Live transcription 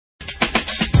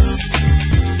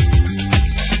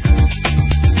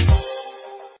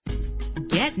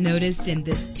noticed in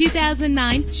this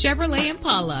 2009 Chevrolet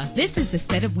Impala. This is the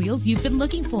set of wheels you've been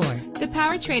looking for. The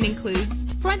powertrain includes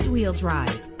front-wheel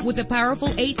drive with a powerful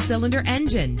 8-cylinder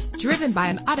engine driven by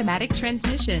an automatic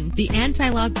transmission. The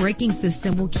anti-lock braking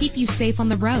system will keep you safe on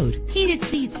the road. Heated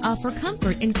seats offer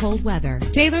comfort in cold weather.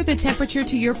 Tailor the temperature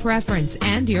to your preference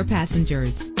and your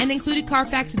passengers. An included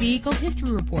Carfax Vehicle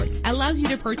History Report allows you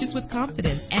to purchase with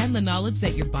confidence and the knowledge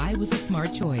that your buy was a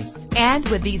smart choice. And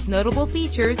with these notable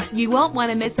features, you won't want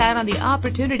to miss out on the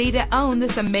opportunity to own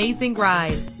this amazing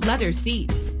ride. Leather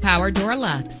seats, power door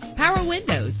locks, power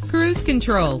windows, cruise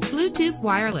control, Bluetooth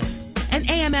wireless, an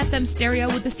AM/FM stereo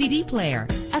with a CD player,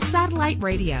 a satellite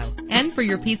radio. And for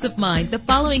your peace of mind, the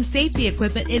following safety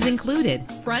equipment is included: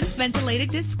 front ventilated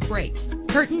disc brakes,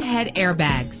 curtain head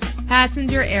airbags,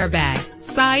 passenger airbag,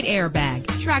 side airbag,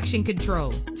 traction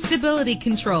control, stability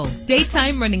control,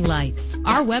 daytime running lights.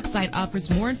 Our website offers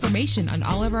more information on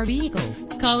all of our vehicles.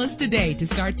 Call us today to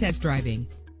start test driving.